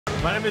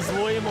My name is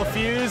William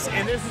LaFuse,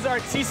 and this is our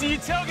TCU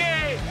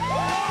Tailgate!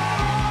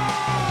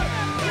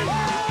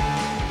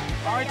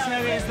 Our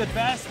tailgate is the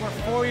best. We're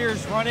 4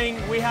 years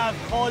running. We have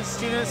college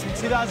students from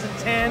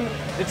 2010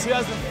 to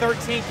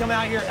 2013 come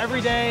out here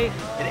every day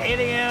at 8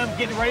 a.m.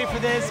 getting ready for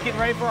this, getting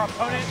ready for our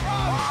opponent.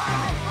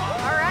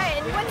 All right,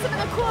 and what's some of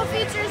the cool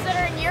features that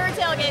are in your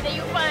tailgate that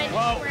you find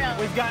real?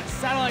 We've got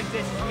satellite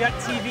dishes, we got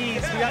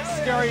TVs, we got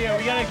stereo,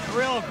 we got a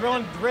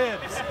grilling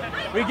ribs.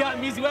 We got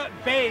music, we got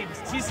babes.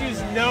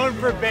 TCU's known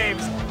for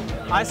babes.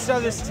 I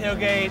started this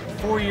tailgate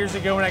 4 years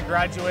ago when I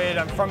graduated.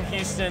 I'm from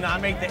Houston. I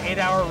make the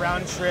 8-hour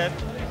round trip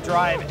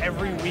drive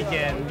every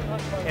weekend,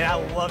 and I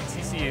love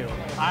TCU.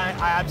 I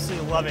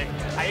absolutely love it.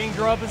 I didn't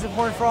grow up as a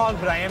Horned Frog,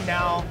 but I am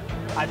now.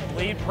 I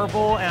bleed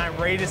purple, and I'm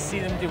ready to see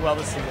them do well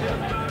this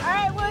season. All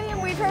right,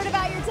 William, we've heard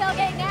about your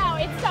tailgate now.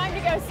 It's time to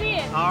go see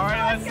it. All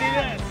right, let's see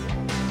this.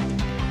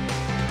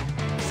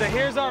 So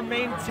here's our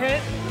main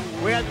tent.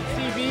 We have the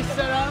TV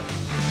set up.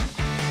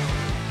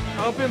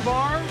 Open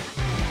bar.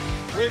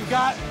 We've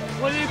got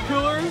plenty of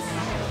coolers.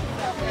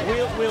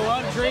 We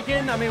love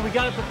drinking. I mean, we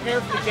got to prepare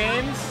for the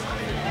games.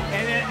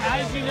 And then,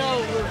 as you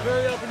know, we're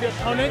very open to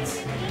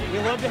opponents. We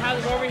love to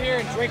have them over here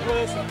and drink with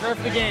us and prepare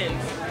for the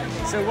games.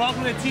 So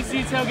welcome to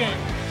TCU Tailgate.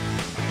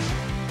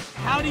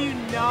 How do you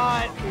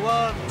not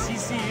love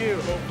TCU?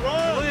 Go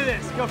Frogs! Look at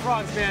this. Go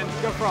Frogs, man.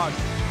 Go Frogs.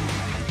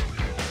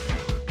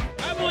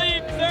 I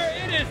believe, sir,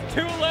 it is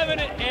 2:11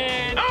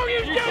 and you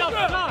still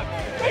suck!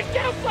 He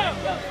still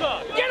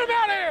sucks! Get him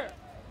out of